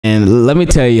And let me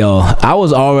tell y'all, I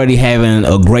was already having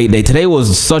a great day. Today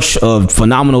was such a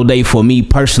phenomenal day for me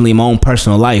personally, in my own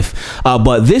personal life.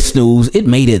 But this news, it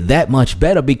made it that much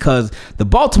better because the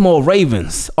Baltimore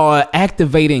Ravens are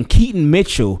activating Keaton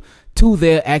Mitchell to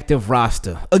their active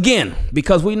roster. Again,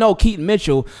 because we know Keaton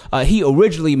Mitchell, he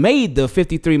originally made the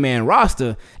 53-man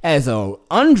roster as an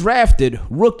undrafted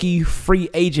rookie free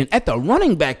agent at the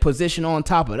running back position on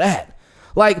top of that.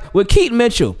 Like with Keaton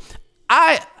Mitchell,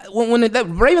 when the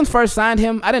Ravens first signed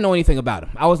him, I didn't know anything about him.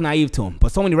 I was naive to him.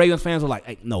 But so many Ravens fans were like,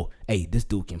 hey, this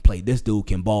dude can play. This dude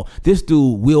can ball. This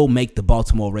dude will make the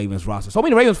Baltimore Ravens roster. So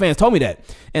many Ravens fans told me that.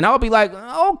 And I would be like,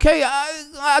 okay,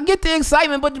 I get the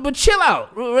excitement, but chill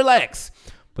out, relax.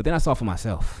 But then I saw for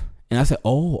myself. And I said,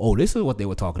 oh, this is what they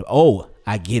were talking about. Oh,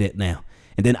 I get it now.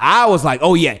 And then I was like,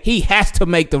 oh, yeah, he has to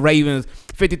make the Ravens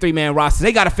 53-man roster.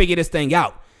 They got to figure this thing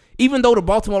out. Even though the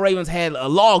Baltimore Ravens had a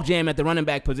logjam at the running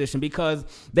back position because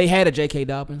they had a J.K.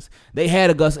 Dobbins, they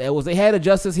had a Gus Edwards, they had a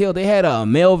Justice Hill, they had a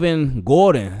Melvin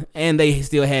Gordon, and they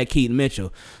still had Keaton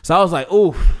Mitchell. So I was like,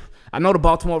 ooh, I know the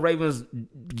Baltimore Ravens,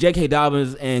 J.K.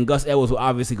 Dobbins and Gus Edwards were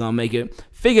obviously going to make it.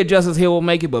 Figured Justice Hill will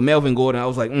make it, but Melvin Gordon, I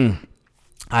was like,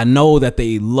 I know that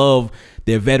they love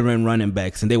their veteran running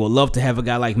backs, and they would love to have a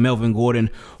guy like Melvin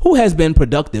Gordon who has been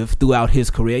productive throughout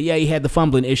his career. Yeah, he had the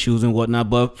fumbling issues and whatnot,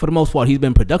 but for the most part, he's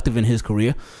been productive in his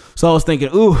career. So I was thinking,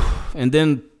 ooh, and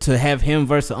then to have him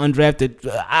versus undrafted,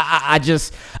 I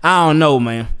don't know,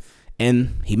 man.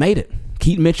 And he made it.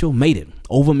 Keaton Mitchell made it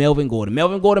over Melvin Gordon.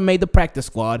 Melvin Gordon made the practice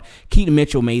squad. Keaton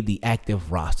Mitchell made the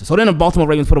active roster. So then the Baltimore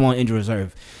Ravens put him on injury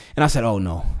reserve. And I said, oh,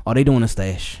 no. Are they doing a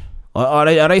stash? Are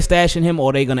they stashing him,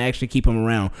 or are they going to actually keep him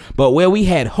around? But where we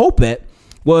had hope at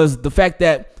was the fact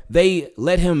that they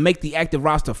let him make the active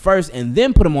roster first and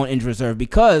then put him on injury reserve,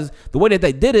 because the way that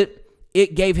they did it,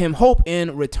 it gave him hope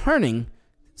in returning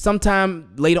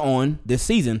sometime later on this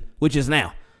season, which is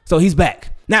now. So he's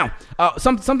back. Now,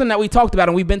 something that we talked about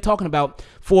and we've been talking about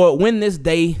for when this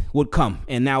day would come,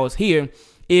 and now it's here,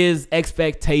 is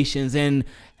expectations. And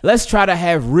let's try to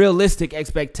have realistic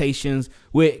expectations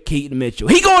with Keaton Mitchell.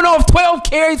 He going off 12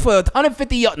 carries for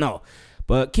 150 yards. No.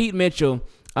 But Keaton Mitchell,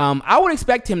 I would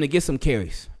expect him to get some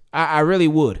carries. I really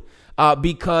would.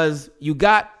 Because you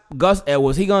got Gus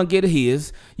Edwards. He going to get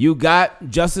his. You got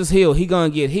Justice Hill. He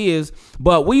going to get his.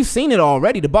 But we've seen it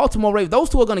already. The Baltimore Ravens, those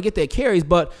two are going to get their carries.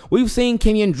 But we've seen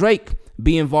Kenyon Drake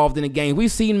be involved in the game. We've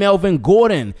seen Melvin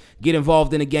Gordon get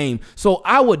involved in the game. So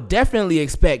I would definitely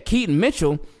expect Keaton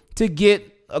Mitchell to get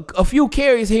a few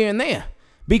carries here and there,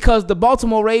 because the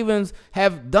Baltimore Ravens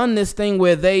have done this thing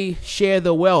where they share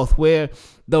the wealth, where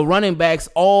the running backs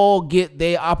all get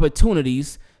their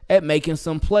opportunities at making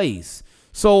some plays.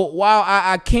 So while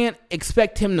I can't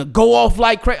expect him to go off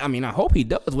like crazy, I mean, I hope he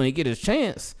does when he get his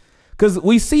chance, because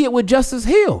we see it with Justice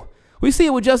Hill. We see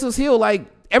it with Justice Hill. Like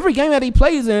every game that he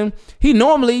plays in, he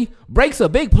normally breaks a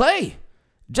big play.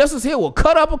 Justice Hill will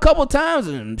cut up a couple times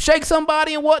and shake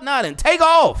somebody and whatnot and take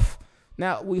off.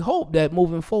 Now, we hope that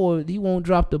moving forward, he won't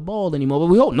drop the ball anymore, but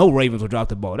we hope no Ravens will drop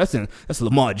the ball. That's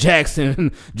Lamar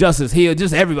Jackson, Justice Hill,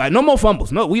 just everybody. No more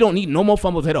fumbles. No, we don't need no more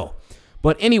fumbles at all.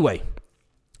 But anyway,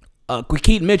 with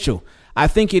Keaton Mitchell, I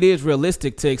think it is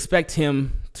realistic to expect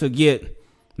him to get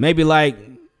maybe like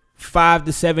 5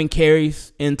 to 7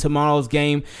 carries in tomorrow's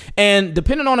game. And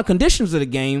depending on the conditions of the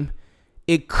game,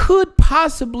 it could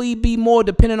possibly be more,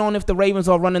 depending on if the Ravens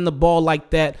are running the ball like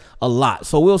that a lot.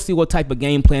 So we'll see what type of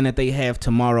game plan that they have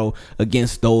tomorrow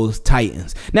against those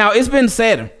Titans. Now, it's been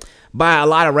said by a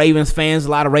lot of Ravens fans,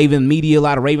 a lot of Ravens media, a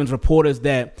lot of Ravens reporters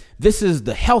that this is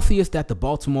the healthiest that the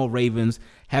Baltimore Ravens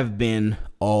have been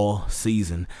all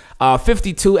season.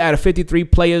 52 out of 53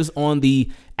 players on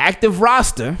the active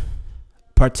roster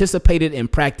participated in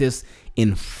practice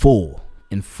in full.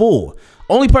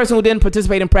 Only person who didn't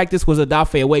participate in practice was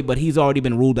Odafe Away, but he's already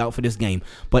been ruled out for this game.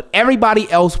 But everybody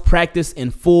else practiced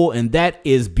in full, and that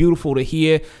is beautiful to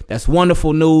hear. That's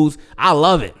wonderful news. I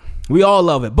love it. We all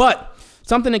love it. But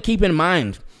something to keep in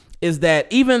mind is that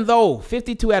even though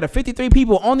 52 out of 53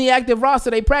 people on the active roster,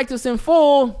 they practice in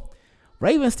full,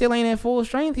 Ravens still ain't at full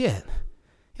strength yet.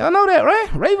 Y'all know that,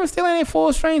 right? Ravens still ain't at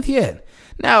full strength yet.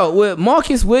 Now, with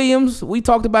Marcus Williams, we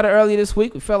talked about it earlier this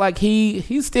week. We felt like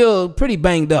he's still pretty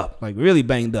banged up, like really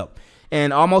banged up.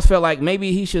 And almost felt like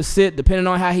maybe he should sit, depending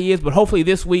on how he is. But hopefully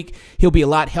this week, he'll be a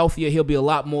lot healthier. He'll be a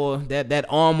lot more, that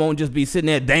arm won't just be sitting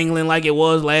there dangling like it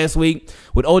was last week.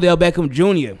 With Odell Beckham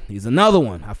Jr., he's another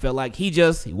one. I felt like he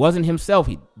wasn't himself.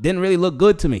 He didn't really look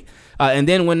good to me. And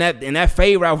then when in that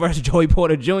fade route versus Joey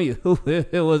Porter Jr.,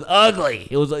 it was ugly.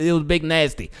 It was big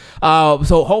nasty.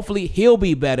 So hopefully he'll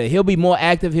be better. He'll be more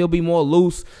active. He'll be more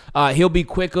loose. He'll be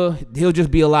quicker. He'll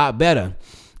just be a lot better.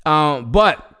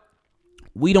 But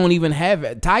we don't even have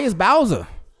it. Tyus Bowser.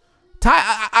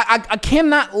 I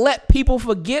cannot let people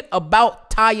forget about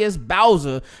Tyus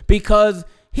Bowser because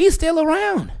he's still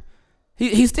around.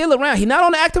 He's still around. He's not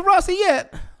on the active roster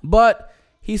yet, but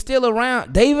he's still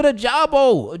around. David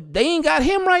Ajabo, they ain't got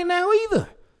him right now either.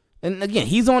 And again,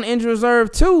 he's on injured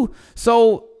reserve too,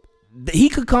 so he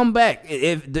could come back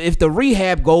if the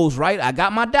rehab goes right. I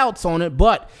got my doubts on it,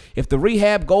 but if the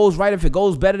rehab goes right, if it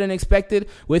goes better than expected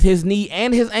with his knee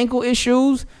and his ankle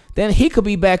issues, then he could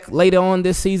be back later on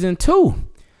this season too.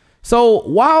 So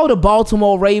while the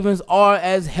Baltimore Ravens are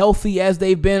as healthy as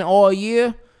they've been all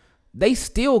year, they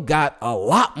still got a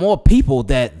lot more people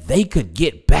that they could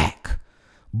get back.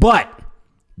 But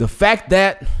the fact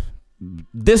that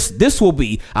this will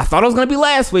be, I thought it was going to be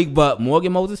last week, but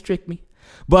Morgan Moses tricked me.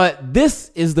 But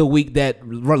this is the week that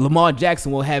Lamar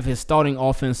Jackson will have his starting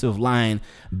offensive line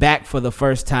back for the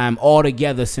first time all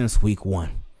together since week 1.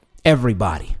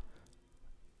 Everybody.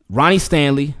 Ronnie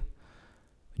Stanley,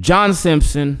 John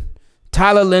Simpson,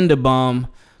 Tyler Linderbaum,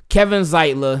 Kevin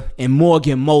Zeitler, and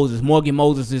Morgan Moses. Morgan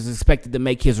Moses is expected to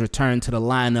make his return to the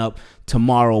lineup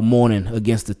tomorrow morning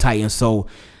against the Titans. So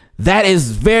that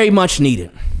is very much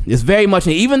needed. It's very much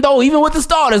needed. Even with the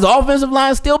starters, the offensive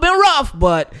line still been rough,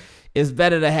 but it's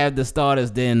better to have the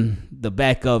starters than the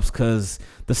backups because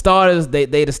the starters, they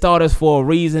the starters for a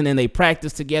reason, and they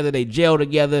practice together, they gel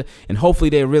together, and hopefully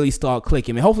they really start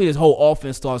clicking. And hopefully this whole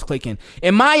offense starts clicking.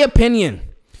 In my opinion,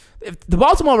 if the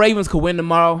Baltimore Ravens could win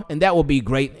tomorrow, and that would be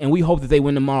great, and we hope that they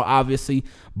win tomorrow, obviously.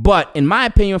 But in my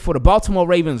opinion, for the Baltimore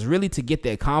Ravens really to get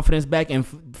their confidence back and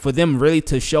for them really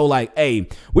to show like, hey,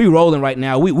 we rolling right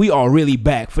now, we are really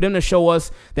back, for them to show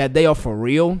us that they are for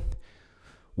real,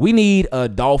 we need a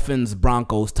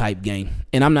Dolphins-Broncos type game,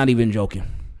 and I'm not even joking.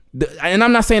 And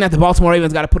I'm not saying that the Baltimore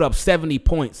Ravens got to put up 70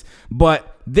 points,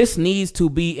 but this needs to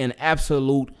be an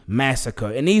absolute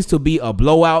massacre. It needs to be a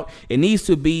blowout. It needs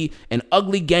to be an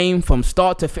ugly game from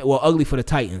start to finish. Well, ugly for the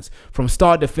Titans, from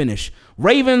start to finish.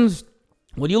 Ravens,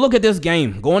 when you look at this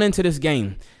game, going into this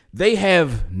game, they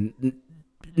have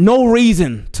no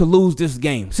reason to lose this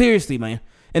game. Seriously, man.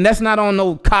 And that's not on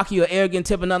no cocky or arrogant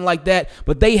tip or nothing like that,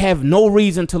 but they have no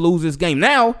reason to lose this game.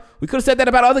 Now, we could have said that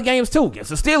about other games too. Against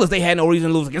the Steelers, they had no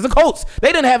reason to lose. Against the Colts,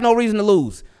 they didn't have no reason to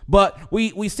lose. But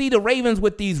we see the Ravens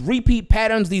with these repeat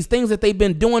patterns, these things that they've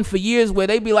been doing for years where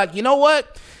they be like, you know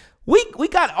what? We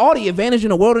got all the advantage in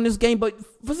the world in this game, but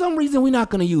for some reason, we're not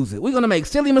going to use it. We're going to make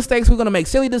silly mistakes. We're going to make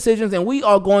silly decisions, and we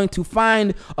are going to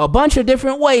find a bunch of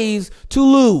different ways to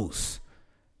lose.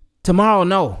 Tomorrow,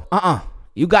 no.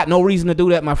 You got no reason to do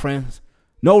that, my friends.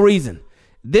 No reason.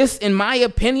 This, in my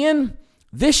opinion,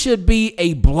 this should be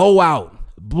a blowout.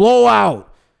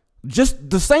 Blowout. Just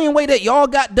the same way that y'all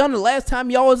got done the last time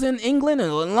y'all was in England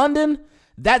and in London.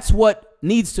 That's what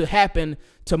needs to happen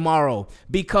tomorrow.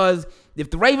 Because if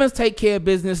the Ravens take care of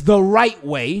business the right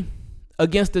way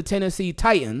against the Tennessee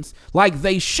Titans, like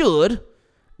they should,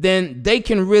 then they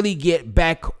can really get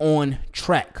back on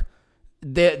track.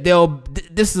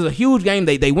 This is a huge game.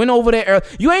 They went over there early.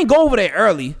 You ain't go over there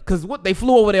early because they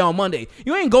flew over there on Monday.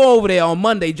 You ain't go over there on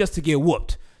Monday just to get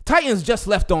whooped. Titans just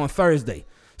left on Thursday.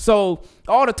 So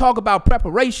all the talk about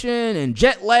preparation and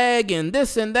jet lag and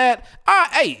this and that.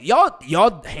 Hey,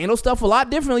 y'all handle stuff a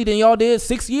lot differently than y'all did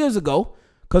 6 years ago.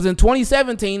 Because in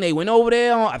 2017, they went over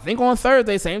there I think on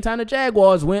Thursday, same time the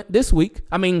Jaguars went this week.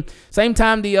 I mean, same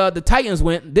time the Titans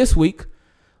went this week.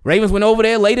 Ravens went over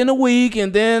there late in the week,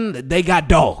 and then they got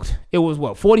dogged. It was,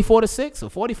 44-6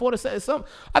 or 44-7?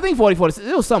 Something. I think 44-6.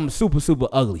 It was something super, super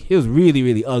ugly. It was really,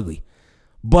 really ugly.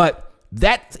 But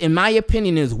that, in my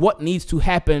opinion, is what needs to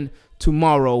happen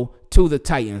tomorrow to the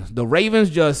Titans. The Ravens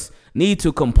just need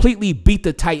to completely beat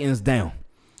the Titans down.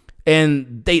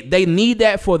 And they need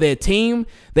that for their team.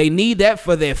 They need that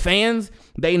for their fans.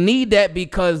 They need that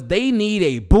because they need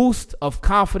a boost of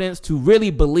confidence to really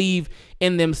believe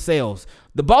in themselves.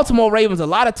 The Baltimore Ravens, a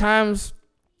lot of times,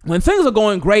 when things are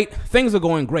going great, things are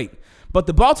going great. But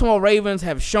the Baltimore Ravens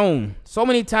have shown so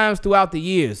many times throughout the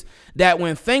years that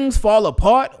when things fall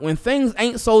apart, when things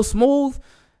ain't so smooth,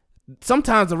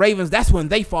 sometimes the Ravens, that's when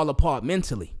they fall apart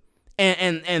mentally.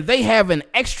 And they have an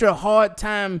extra hard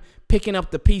time picking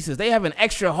up the pieces. They have an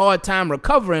extra hard time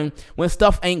recovering when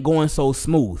stuff ain't going so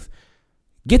smooth.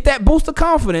 Get that boost of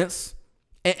confidence.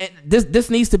 And this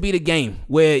needs to be the game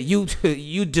where you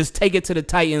just take it to the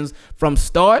Titans from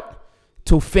start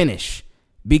to finish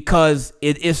because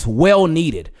it is well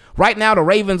needed. Right now, the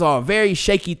Ravens are a very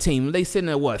shaky team. They sitting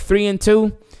at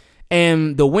 3-2,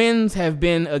 and the wins have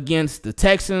been against the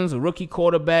Texans, a rookie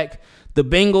quarterback, the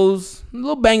Bengals, a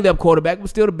little banged up quarterback, but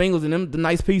still the Bengals and them, the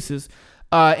nice pieces.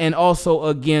 and also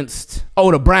against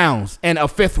the Browns and a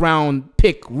 5th round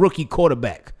pick rookie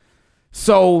quarterback.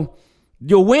 So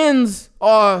your wins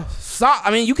are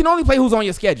I mean, you can only play who's on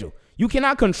your schedule. You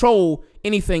cannot control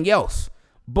anything else.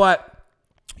 But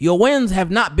your wins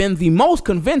have not been the most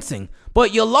convincing.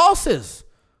 But your losses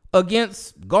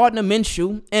against Gardner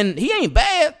Minshew, and he ain't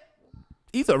bad.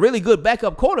 He's a really good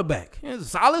backup quarterback. He's a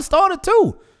solid starter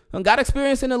too. And got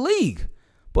experience in the league.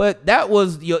 But that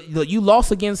was you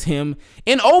lost against him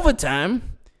in overtime,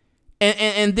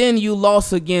 and then you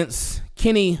lost against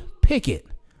Kenny Pickett.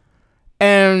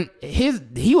 And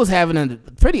he was having a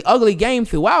pretty ugly game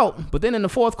throughout, but then in the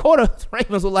fourth quarter, the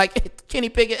Ravens were like, hey, Kenny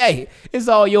Pickett, hey, it's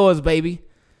all yours, baby.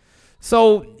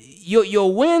 So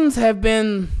your wins have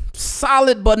been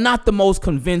solid, but not the most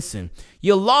convincing.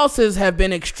 Your losses have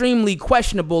been extremely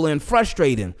questionable and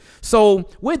frustrating. So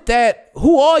with that,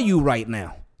 who are you right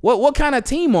now? What kind of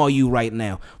team are you right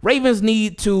now? Ravens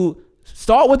need to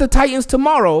start with the Titans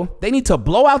tomorrow. They need to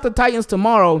blow out the Titans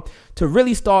tomorrow to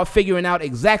really start figuring out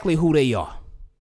exactly who they are.